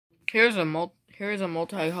Here's a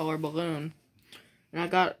multicolor balloon, and I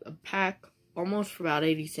got a pack almost for about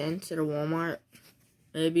 80 cents at a Walmart,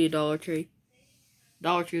 maybe a Dollar Tree.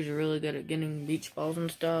 Dollar Trees are really good at getting beach balls and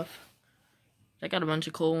stuff. I got a bunch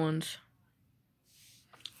of cool ones.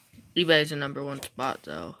 eBay's the #1 spot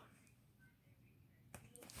though.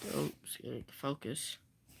 Oops, get the focus.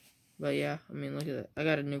 But yeah, I mean, look at that. I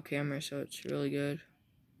got a new camera, so it's really good.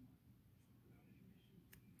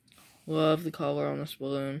 Love the color on this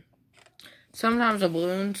balloon. Sometimes the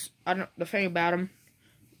balloons, the thing about them,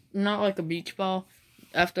 not like a beach ball.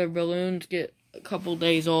 After balloons get a couple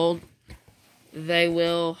days old, they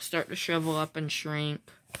will start to shrivel up and shrink,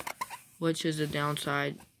 which is a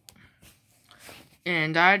downside.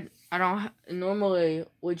 And I don't normally,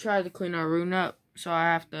 we try to clean our room up, so I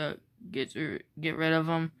have to get rid of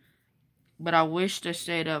them. But I wish they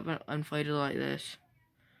stayed up and inflated like this.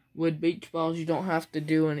 With beach balls, you don't have to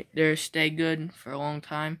do any. They stay good for a long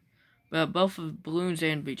time. But both of balloons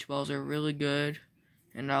and beach balls are really good,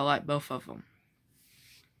 and I like both of them.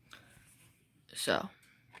 So,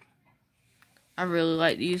 I really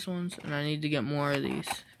like these ones, and I need to get more of these.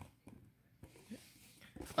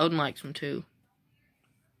 Odin likes them too.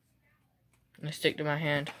 And they stick to my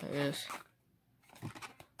hand like this.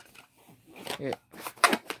 Here.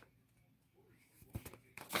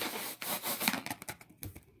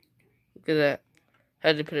 Look at that.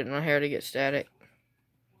 Had to put it in my hair to get static.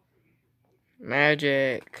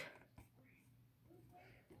 Magic.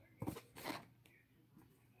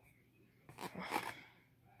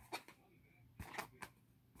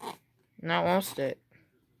 Not won't stick.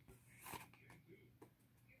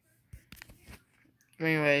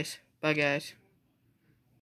 Anyways, bye guys.